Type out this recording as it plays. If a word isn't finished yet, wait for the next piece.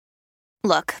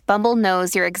Look, Bumble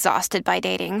knows you're exhausted by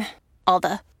dating. All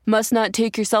the must not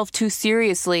take yourself too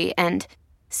seriously and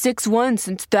 6'1"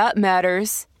 since that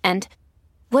matters. And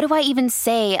what do I even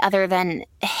say other than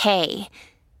hey?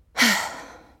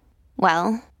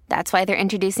 Well, that's why they're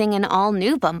introducing an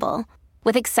all-new Bumble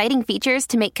with exciting features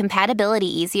to make compatibility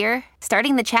easier,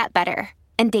 starting the chat better,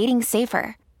 and dating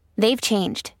safer. They've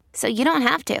changed, so you don't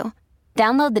have to.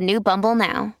 Download the new Bumble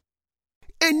now.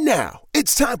 And now,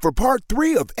 it's time for part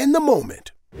 3 of In the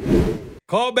Moment.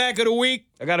 Call back of the week.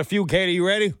 I got a few, Katie. You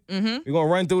ready? Mm-hmm. We're going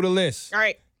to run through the list. All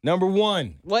right. Number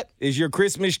 1. What? Is your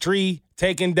Christmas tree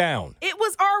taken down? It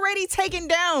was already taken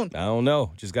down. I don't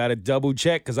know. Just got to double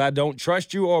check because I don't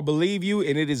trust you or believe you,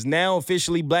 and it is now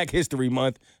officially Black History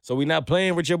Month, so we're not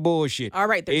playing with your bullshit. All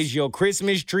right. Is your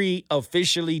Christmas tree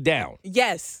officially down?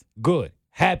 Yes. Good.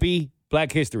 Happy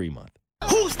Black History Month.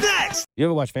 Who's next? You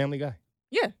ever watch Family Guy?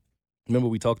 Yeah. Remember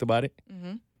we talked about it?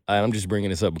 Mm-hmm. I'm just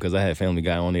bringing this up because I had Family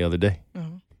Guy on the other day.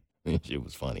 Uh-huh. Shit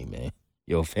was funny, man.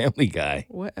 Yo, Family Guy.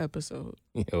 What episode?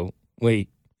 Yo, wait.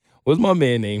 What's my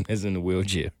man name that's in the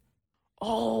wheelchair?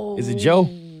 Oh. Is it Joe?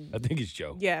 I think it's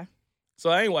Joe. Yeah. So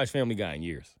I ain't watched Family Guy in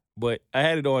years. But I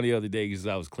had it on the other day because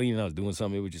I was cleaning, I was doing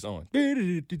something, it was just on.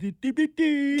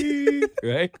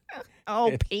 Right?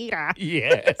 Oh, Peter.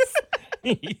 Yes.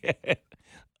 Yeah.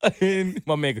 And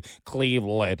my man,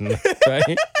 Cleveland,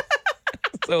 right?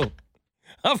 So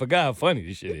I forgot how funny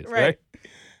this shit is, right?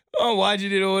 I'm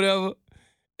watching it or whatever.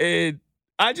 And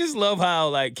I just love how,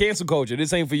 like, cancel culture,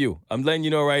 this ain't for you. I'm letting you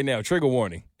know right now. Trigger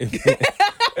warning.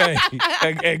 Hey,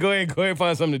 go ahead and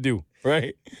find something to do,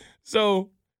 right? So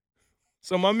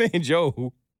my man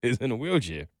Joe is in a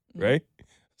wheelchair, right?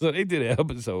 So they did an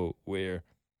episode where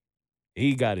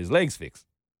he got his legs fixed.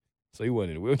 So he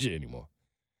wasn't in a wheelchair anymore.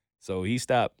 So he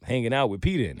stopped hanging out with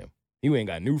Peter and them. He went and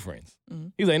got new friends. Mm-hmm.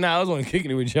 He's like, nah, I was only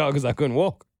kicking it with y'all because I couldn't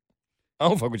walk. I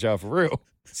don't fuck with y'all for real.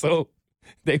 So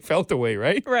they felt the way,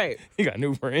 right? Right. He got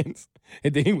new friends.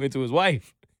 And then he went to his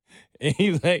wife. And he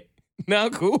was like, nah,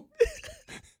 cool.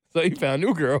 So he found a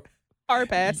new girl. Hard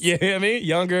pass. Yeah, I mean,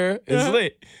 younger and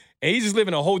lit. And he's just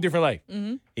living a whole different life.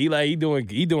 Mm-hmm. He doing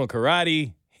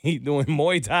karate. He doing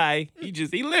Muay Thai.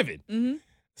 He living. Mm-hmm.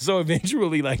 So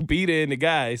eventually, like, Peter and the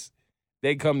guys,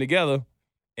 they come together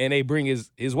and they bring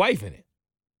his wife in it.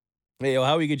 Hey, yo,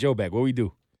 how we get Joe back? What we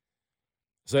do?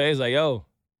 So he's like, yo,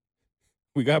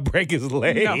 we got to break his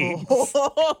leg. No.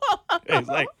 It's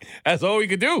like, that's all we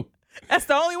could do. That's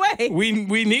the only way.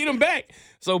 We need him back.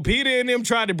 So Peter and them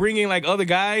tried to bring in, like, other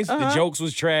guys. Uh-huh. The jokes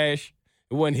was trash.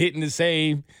 It wasn't hitting the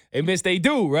same. They missed they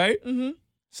do, right? Mm-hmm.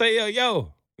 Say,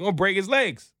 yo, we're going to break his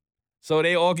legs. So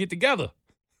they all get together.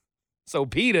 So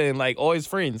Peter and, like, all his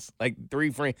friends, like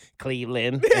 3 friends,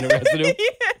 Cleveland and the rest of them,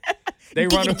 they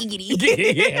run.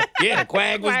 Yeah.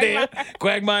 Quag was there.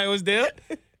 Quagmire was there.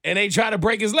 And they try to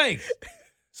break his legs.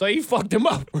 So he fucked him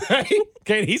up, right?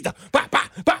 Okay, he started,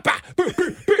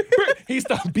 he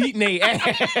started beating their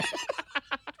ass.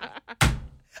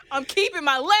 I'm keeping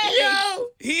my leg. Yo,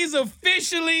 he's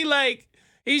officially like,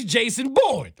 he's Jason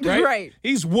Bourne, right? Right.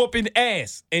 He's whooping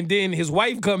ass. And then his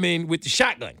wife come in with the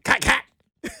shotgun. Cock.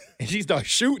 And she starts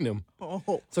shooting him.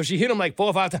 Oh. So she hit him like 4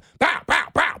 or 5 times. Pow, pow,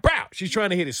 pow, pow. She's trying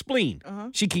to hit his spleen. Uh-huh.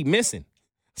 She keep missing.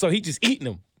 So he just eating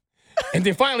him. And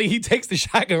then finally he takes the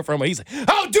shotgun from her. He's like,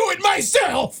 I'll do it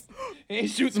myself. And he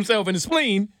shoots himself in the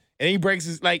spleen. And he breaks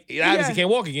his, like, obviously can't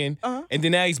walk again. Uh-huh. And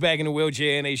then now he's back in the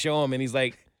wheelchair and they show him and he's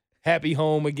like, happy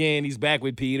home again. He's back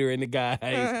with Peter and the guys.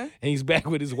 Uh-huh. And he's back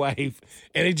with his wife.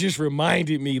 And it just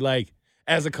reminded me, like,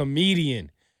 as a comedian,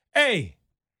 hey,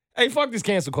 fuck this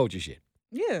cancel culture shit.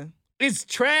 Yeah. It's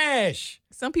trash.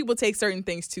 Some people take certain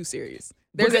things too serious.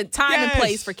 There's a time and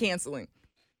place for canceling.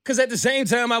 Because at the same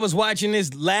time, I was watching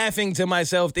this, laughing to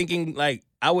myself, thinking, like,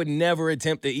 I would never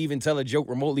attempt to even tell a joke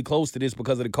remotely close to this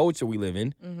because of the culture we live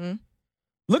in. Mm-hmm.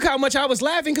 Look how much I was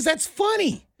laughing because that's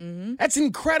funny. Mm-hmm. That's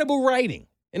incredible writing.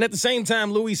 And at the same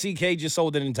time, Louis C.K. just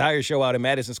sold an entire show out in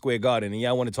Madison Square Garden, and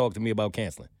y'all want to talk to me about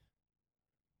canceling.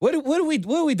 What are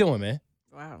we doing, man?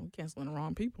 Wow, I'm canceling the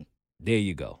wrong people. There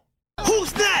you go.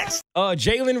 Who's next?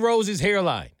 Jalen Rose's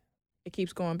hairline. It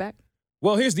keeps going back.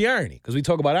 Well, here's the irony, because we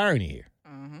talk about irony here.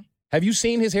 Uh-huh. Have you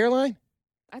seen his hairline?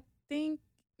 I think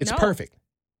It's no. perfect.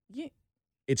 Yeah,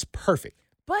 It's perfect.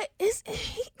 but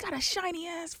he got a shiny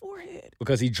ass forehead.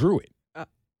 Because he drew it.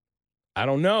 I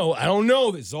don't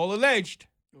know. This is all alleged.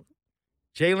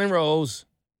 Jalen Rose.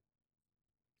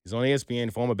 He's on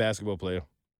ESPN, former basketball player.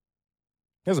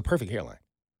 He has a perfect hairline.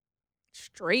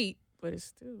 Straight, but it's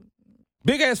still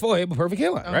Big ass forehead, but perfect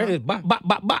hairline, right? It's bop, bop,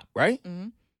 bop, bop, right? Mm-hmm.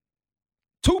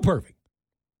 Too perfect.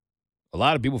 A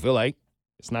lot of people feel like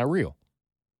it's not real.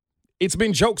 It's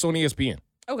been jokes on ESPN.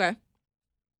 Okay.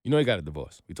 You know he got a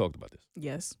divorce. We talked about this.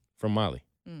 Yes. From Molly.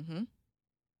 Mm-hmm.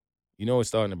 You know it's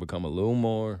starting to become a little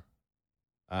more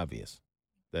obvious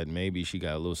that maybe she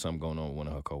got a little something going on with one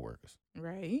of her coworkers.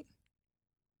 Right.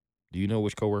 Do you know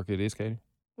which coworker it is, Katie?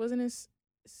 Wasn't it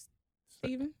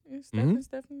Stephen? Mhm. Stephen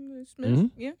Smith?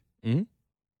 Mhm. Yeah. Mm-hmm.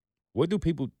 What do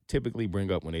people typically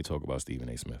bring up when they talk about Stephen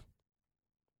A. Smith?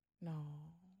 No.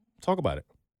 Talk about it.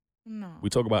 No. We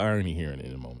talk about irony here in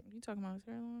a moment. You talking about his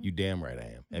hairline? You damn right I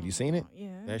am. Have you seen it?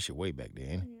 Yeah. That shit way back there,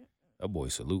 ain't it? Yeah. That boy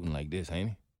saluting like this,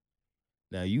 ain't he?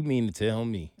 Now, you mean to tell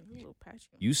me A little patchy.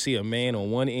 you see a man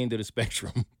on one end of the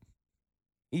spectrum,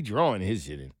 he drawing his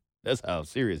shit in. That's how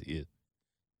serious he is.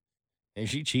 And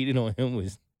she cheated on him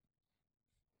with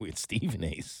Stephen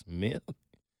A. Smith?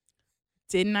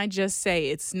 Didn't I just say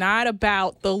it's not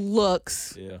about the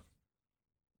looks? Yeah.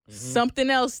 Something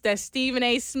else that Stephen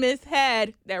A. Smith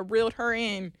had that reeled her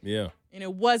in, Yeah. and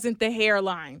it wasn't the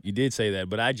hairline. You did say that,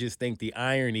 but I just think the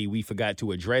irony, we forgot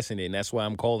to address in it, and that's why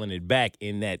I'm calling it back,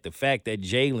 in that the fact that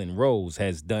Jalen Rose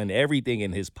has done everything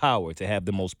in his power to have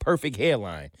the most perfect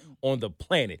hairline on the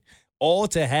planet, all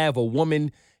to have a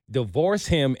woman divorce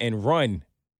him and run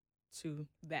To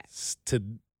that. to,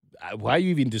 why you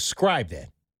even describe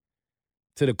that?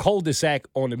 To the cul-de-sac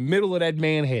on the middle of that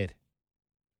man's head.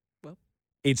 Well.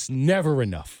 It's never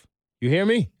enough. You hear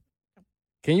me?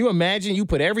 Can you imagine you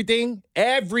put everything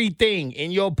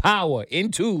in your power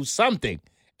into something,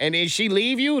 and then she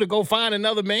leave you to go find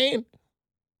another man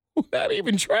without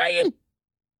even trying?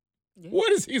 Yeah.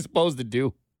 What is he supposed to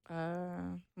do?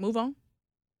 Move on.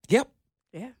 Yep.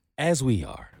 Yeah. As we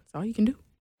are. That's all you can do.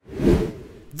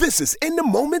 This is In the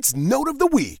Moment's Note of the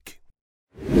Week.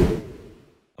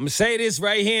 I'm going to say this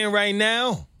right here and right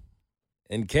now.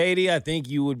 And Katie, I think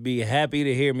you would be happy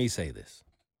to hear me say this.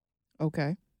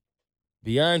 Okay.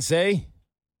 Beyonce,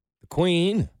 the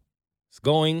queen, is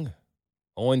going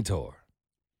on tour.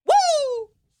 Woo!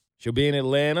 She'll be in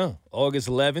Atlanta August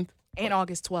 11th. And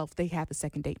August 12th, they have the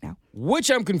second date now.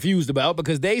 Which I'm confused about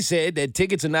because they said that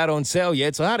tickets are not on sale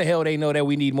yet. So how the hell they know that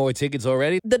we need more tickets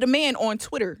already? The demand on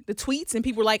Twitter, the tweets, and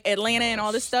people like Atlanta and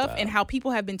all this stuff, and how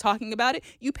people have been talking about it.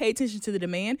 You pay attention to the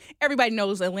demand. Everybody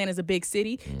knows Atlanta's a big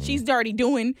city. She's already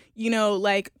doing,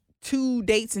 like 2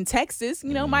 dates in Texas.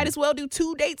 Might as well do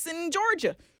 2 dates in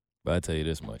Georgia. But I'll tell you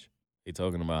this much. They're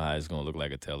talking about how it's going to look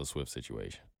like a Taylor Swift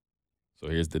situation. So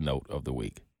here's the note of the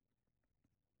week.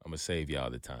 I'm going to save y'all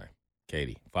the time.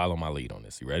 Katie, follow my lead on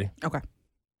this. You ready? Okay.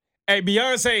 Hey,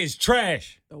 Beyonce is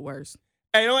trash. The worst.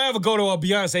 Hey, don't ever go to a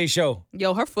Beyonce show.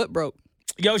 Yo, her foot broke.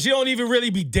 Yo, she don't even really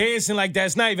be dancing like that.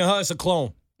 It's not even her. It's a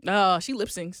clone. She lip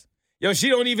syncs. Yo, she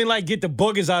don't even get the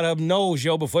boogers out of her nose,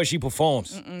 before she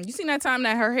performs. You seen that time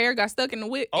that her hair got stuck in the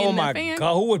whip? Oh, my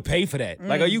God. Who would pay for that?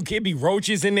 Like, are you kidding me?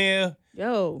 Roaches in there?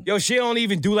 Yo, She don't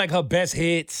even do, her best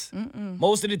hits.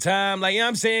 Most of the time. You know what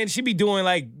I'm saying? She be doing,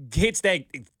 hits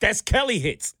that's Kelly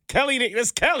hits.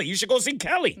 That's Kelly. You should go see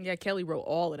Kelly. Yeah, Kelly wrote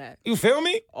all of that. You feel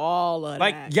me? All of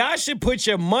that. Y'all should put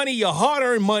your money, your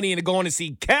hard-earned money, into going to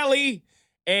see Kelly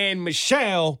and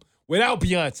Michelle without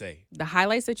Beyonce. The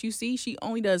highlights that you see, she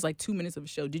only does 2 minutes of a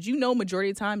show. Did you know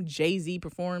majority of the time Jay-Z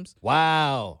performs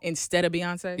Wow. instead of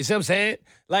Beyonce? You see what I'm saying?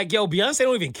 Beyonce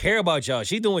don't even care about y'all.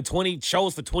 She's doing 20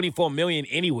 shows for $24 million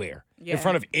anywhere in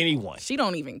front of anyone. She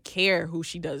don't even care who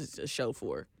she does a show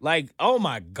for. Oh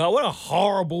my God, what a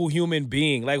horrible human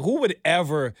being. Who would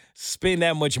ever spend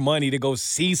that much money to go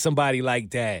see somebody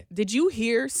like that? Did you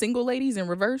hear Single Ladies in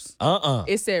reverse?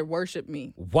 It said, worship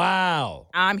me. Wow.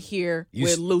 I'm here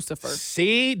with Lucifer.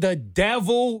 See, the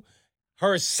devil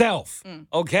herself,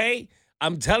 okay?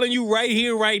 I'm telling you right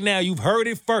here, right now, you've heard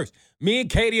it first. Me and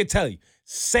Katie will tell you,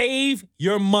 save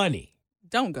your money.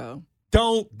 Don't go.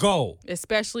 Don't go.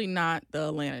 Especially not the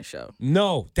Atlanta show.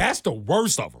 No, that's the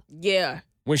worst of them. Yeah.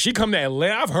 When she come to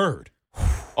Atlanta, I've heard.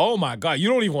 Oh, my God. You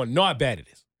don't even want to know how bad it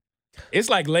is. It's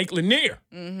like Lake Lanier.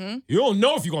 Mm-hmm. You don't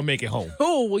know if you're going to make it home.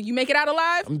 Ooh, will you make it out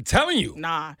alive? I'm telling you.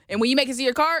 Nah. And when you make it to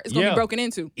your car, it's going to be broken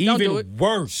into. Don't do it. Even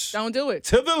worse. Don't do it.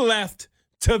 To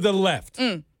the left.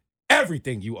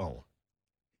 Everything you own.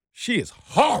 She is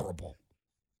horrible.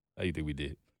 How you think we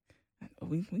did?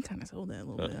 We kind of sold that a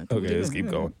little bit. Okay, let's keep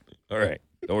going. All right.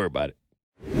 Don't worry about it.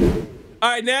 All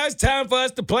right, now it's time for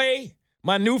us to play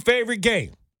my new favorite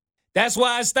game. That's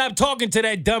why I stopped talking to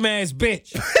that dumbass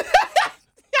bitch.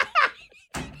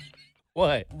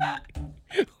 What?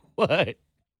 What?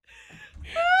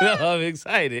 No, I'm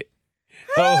excited.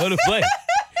 I want to play.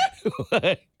 What? All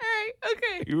right,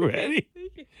 okay. You ready?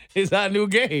 It's our new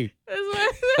game.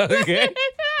 Okay.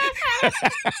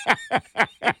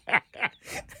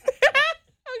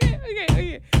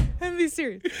 Okay. Let me be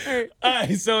serious. All right. All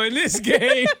right, so in this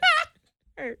game,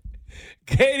 All right.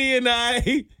 Katie and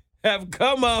I have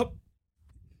come up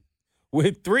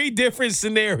with 3 different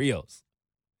scenarios.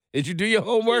 Did you do your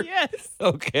homework? Yes.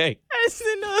 Okay. I just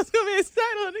didn't know it was going to be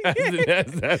a title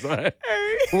again. That's right.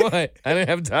 What? I didn't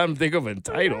have time to think of a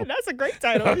title. That's a great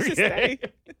title. Let's just say.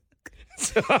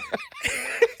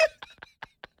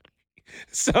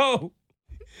 So,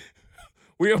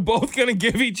 we are both going to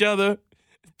give each other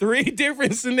 3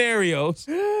 different scenarios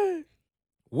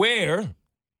where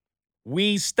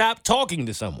we stop talking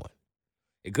to someone.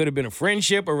 It could have been a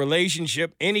friendship, a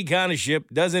relationship, any kind of ship,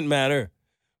 doesn't matter.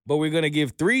 But we're going to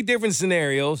give 3 different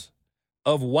scenarios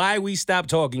of why we stopped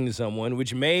talking to someone,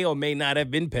 which may or may not have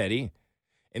been petty.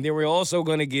 And then we're also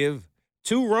going to give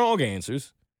 2 wrong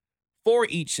answers for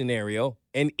each scenario.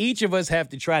 And each of us have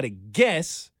to try to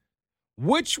guess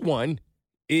which one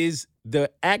is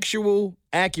the actual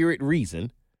accurate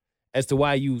reason as to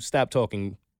why you stopped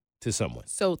talking to someone.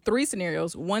 So 3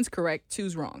 scenarios. 1's correct,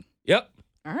 2's wrong. Yep.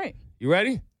 All right. You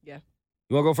ready? Yeah.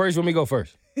 You want to go first? Let me go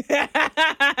first.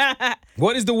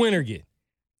 What does the winner get?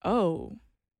 Oh.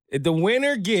 If the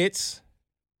winner gets,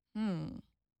 I'll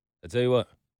tell you what.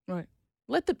 Right.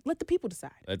 Let the people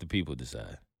decide. Let the people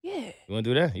decide. Yeah. You want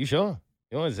to do that? You sure?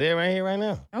 You want to say it right here, right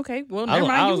now? Okay. Well, never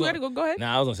mind. You gotta go ahead.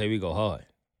 Nah, I was going to say we go hard.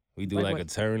 We do like what? a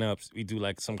turn-up. We do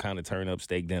like some kind of turn-up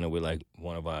steak dinner with like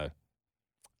one of our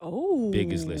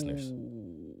biggest listeners.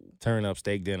 Turn-up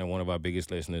steak dinner, one of our biggest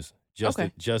listeners. Just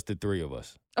the 3 of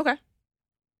us. Okay.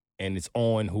 And it's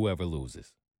on whoever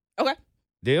loses. Okay.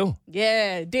 Deal?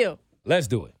 Yeah, deal. Let's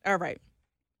do it. All right.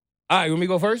 All right, you want me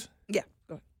to go first? Yeah,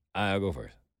 go ahead. All right, I'll go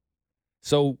first.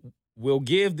 So we'll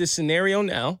give the scenario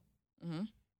now,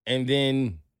 and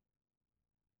then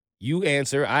you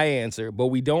answer, I answer, but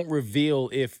we don't reveal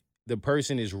if the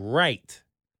person is right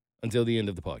until the end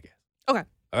of the podcast. Okay.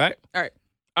 All right? All right.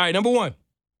 All right, number 1.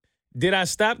 Did I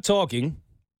stop talking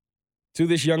to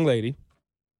this young lady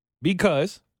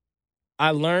because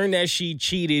I learned that she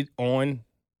cheated on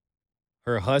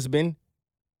her husband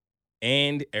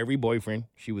and every boyfriend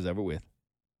she was ever with?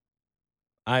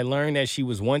 I learned that she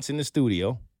was once in the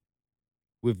studio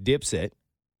with Dipset,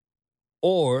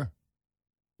 or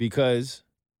because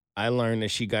I learned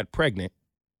that she got pregnant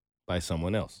by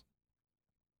someone else.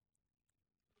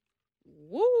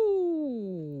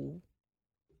 Woo.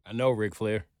 I know, Ric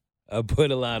Flair. I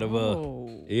put a lot of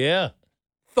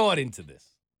thought into this.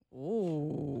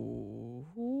 Ooh.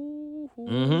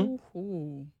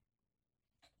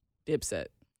 Dipset.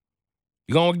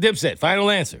 You going with Dipset? Final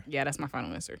answer. Yeah, that's my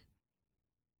final answer.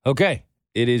 Okay.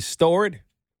 It is stored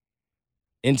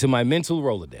into my mental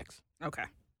Rolodex. Okay.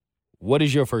 What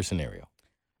is your first scenario?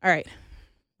 All right.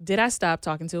 Did I stop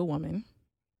talking to a woman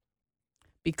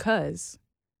because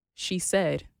she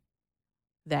said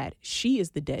that she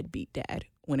is the deadbeat dad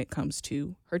when it comes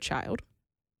to her child?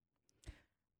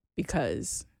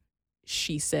 Because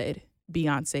she said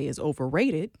Beyonce is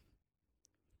overrated?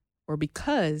 Or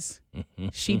because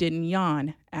she didn't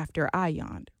yawn after I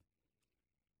yawned?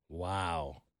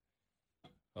 Wow.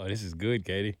 Oh, this is good,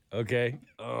 Katie. Okay.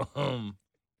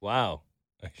 Wow.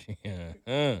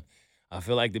 I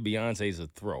feel like the Beyonce's a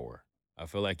thrower. I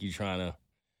feel like you're trying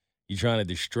to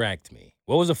distract me.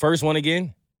 What was the first one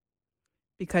again?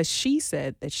 Because she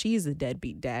said that she's a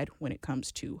deadbeat dad when it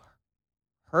comes to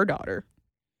her daughter.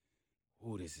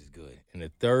 Oh, this is good. And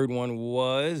the third one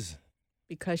was?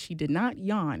 Because she did not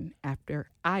yawn after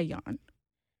I yawned.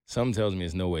 Something tells me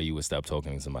there's no way you would stop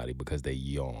talking to somebody because they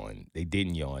yawn. They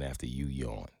didn't yawn after you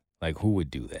yawn. Like, who would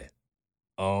do that?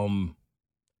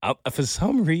 For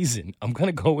some reason, I'm going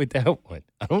to go with that one.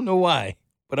 I don't know why,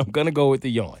 but I'm going to go with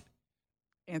the yawn.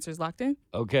 Answer's locked in?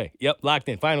 Okay. Yep, locked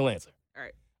in. Final answer. All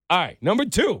right. All right. Number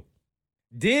 2.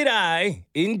 Did I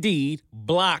indeed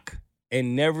block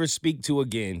and never speak to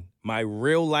again my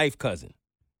real life cousin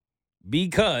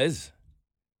because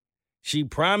she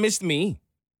promised me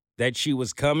that she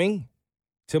was coming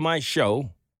to my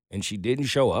show and she didn't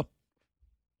show up?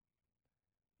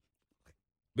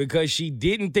 Because she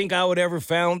didn't think I would ever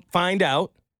find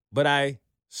out, but I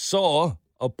saw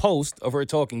a post of her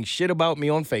talking shit about me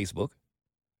on Facebook?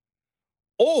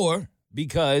 Or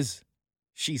because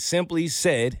she simply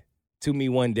said to me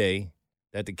one day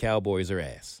that the Cowboys are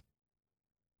ass?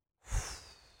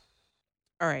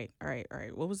 All right.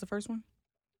 What was the first one?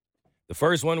 The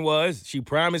first one was she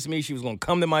promised me she was going to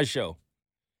come to my show,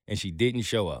 and she didn't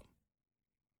show up.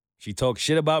 She talked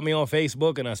shit about me on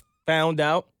Facebook, and I found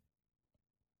out.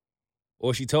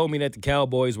 Or she told me that the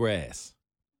Cowboys were ass.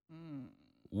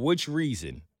 Which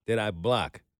reason did I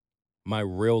block my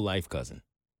real life cousin?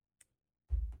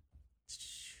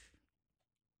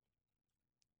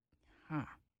 Huh.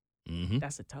 Mm-hmm.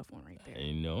 That's a tough one right there.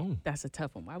 You know. That's a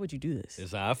tough one. Why would you do this?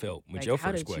 That's how I felt with Like, your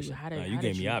how first did you- question. how did- Now, how you did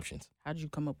gave me you- options. How did you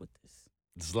come up with this?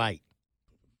 It's light.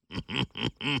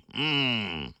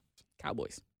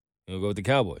 Cowboys. You'll go with the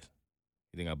Cowboys.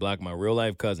 You think I blocked my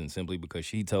real-life cousin simply because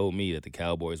she told me that the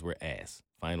Cowboys were ass?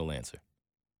 Final answer.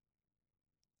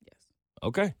 Yes.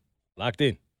 Okay. Locked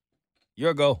in.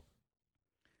 Your go.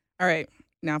 All right.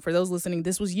 Now, for those listening,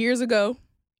 this was years ago.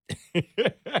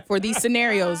 For these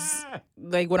scenarios,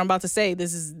 like what I'm about to say,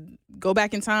 this is go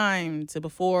back in time to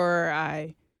before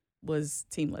I was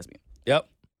team lesbian. Yep.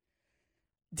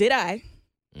 Did I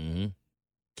Mm-hmm.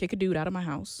 kick a dude out of my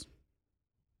house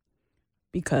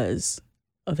because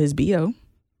of his BO?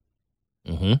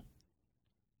 Mm-hmm.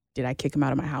 Did I kick him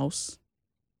out of my house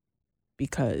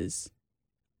because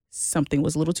something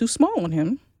was a little too small on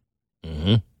him?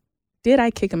 Mm-hmm. Did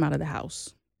I kick him out of the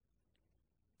house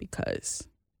because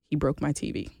he broke my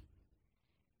TV?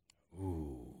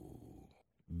 Ooh.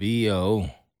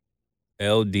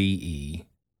 B-O-L-D-E,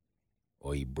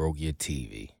 or he broke your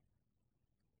TV.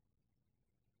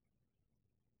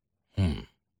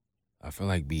 I feel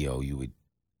like B.O.,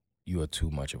 you are too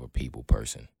much of a people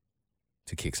person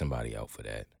to kick somebody out for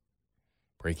that.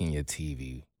 Breaking your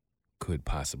TV could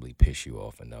possibly piss you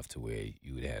off enough to where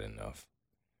you would had enough.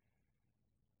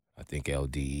 I think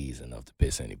LDE is enough to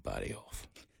piss anybody off.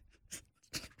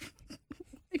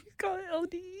 You call it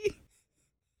LDE?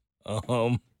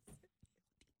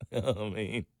 I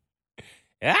mean,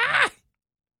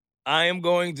 I am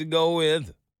going to go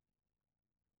with,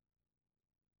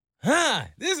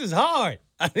 this is hard.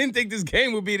 I didn't think this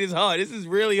game would be this hard. This is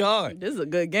really hard. This is a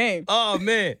good game. Oh,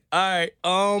 man. All right.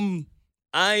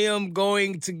 I am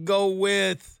going to go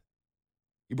with,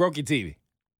 you broke your TV.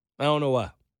 I don't know why.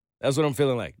 That's what I'm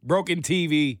feeling like. Broken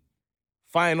TV,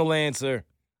 final answer.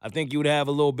 I think you would have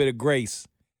a little bit of grace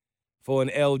for an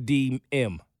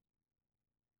LDM.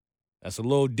 That's a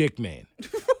little dick man. I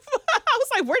was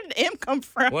like, where did M come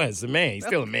from? Well, it's a man. He's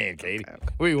still a man, Katie.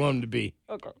 Who you want him to be?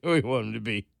 Okay. Who you want him to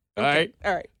be? All Okay. right?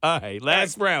 All right. All right.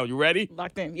 Last round. You ready?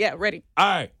 Locked in. Yeah, ready. All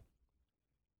right.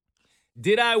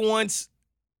 Did I once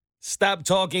stop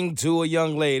talking to a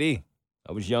young lady?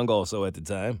 I was young also at the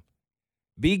time.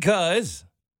 Because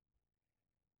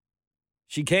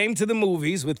she came to the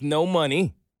movies with no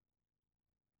money.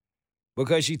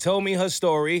 Because she told me her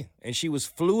story and she was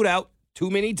flued out too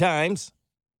many times.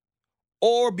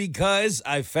 Or because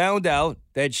I found out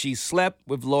that she slept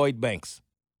with Lloyd Banks.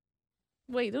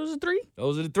 Wait, those are three?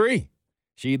 Those are the three.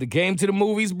 She either came to the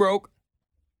movies broke.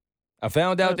 I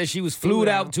found out that she was flued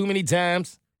out too many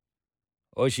times.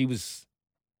 Or she was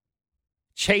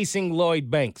chasing Lloyd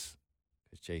Banks.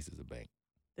 Because Chase is a bank.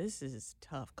 This is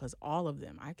tough because all of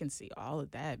them, I can see all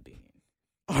of that being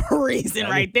a reason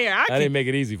right there. I didn't make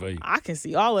it easy for you. I can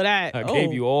see all of that. I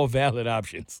gave you all valid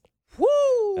options. Woo!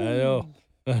 I know.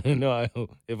 I know.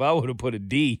 If I would have put a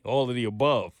D, all of the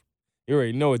above, you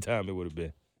already know what time it would have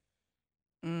been.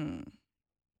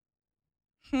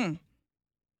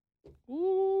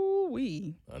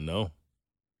 Ooh-wee. I know.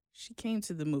 She came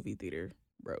to the movie theater,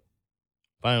 bro.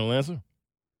 Final answer?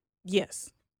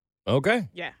 Yes. Okay.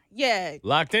 Yeah. Yeah.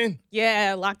 Locked in?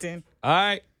 Yeah, locked in. All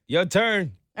right. Your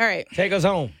turn. All right. Take us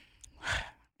home.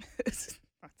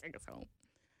 Take us home.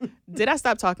 Did I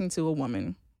stop talking to a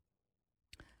woman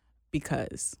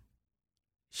because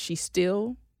she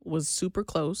still was super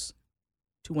close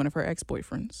to one of her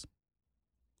ex-boyfriends?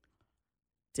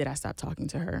 Did I stop talking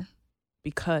to her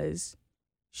because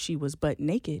she was butt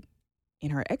naked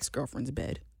in her ex-girlfriend's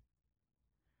bed?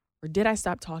 Or did I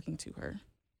stop talking to her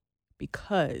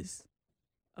because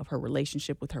of her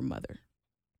relationship with her mother?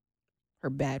 Her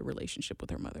bad relationship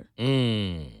with her mother.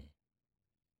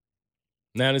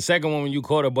 Now, the second one, when you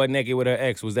caught her butt naked with her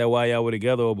ex, was that while y'all were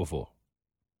together or before?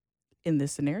 In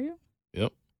this scenario?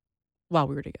 Yep. While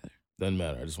we were together. Doesn't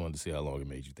matter. I just wanted to see how long it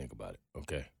made you think about it.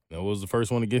 Okay. Now, what was the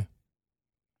first one again?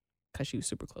 Because she was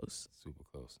super close Super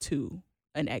close. to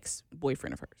an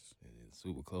ex-boyfriend of hers.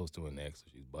 Super close to an ex, so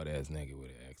she was butt-ass naked with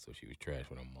her ex, so she was trash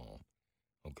with her mom.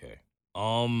 Okay.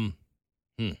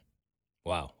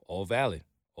 Wow. All valid.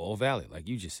 All valid, like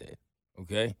you just said.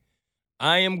 Okay.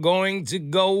 I am going to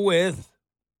go with,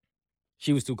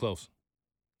 she was too close.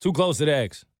 Too close to the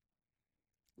ex.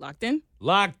 Locked in?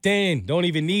 Locked in. Don't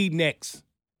even need next.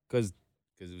 Because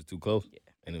it was too close. Yeah.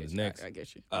 And it was next. I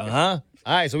get you. Uh-huh.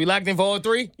 All right, so we locked in for all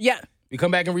three? Yeah. We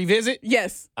come back and revisit?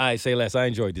 Yes. All right, say less. I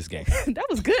enjoyed this game. That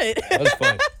was good. That was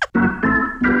fun.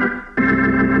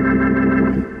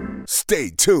 Stay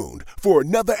tuned for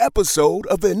another episode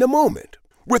of In the Moment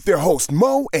with their host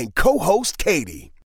Mo and co-host Katie.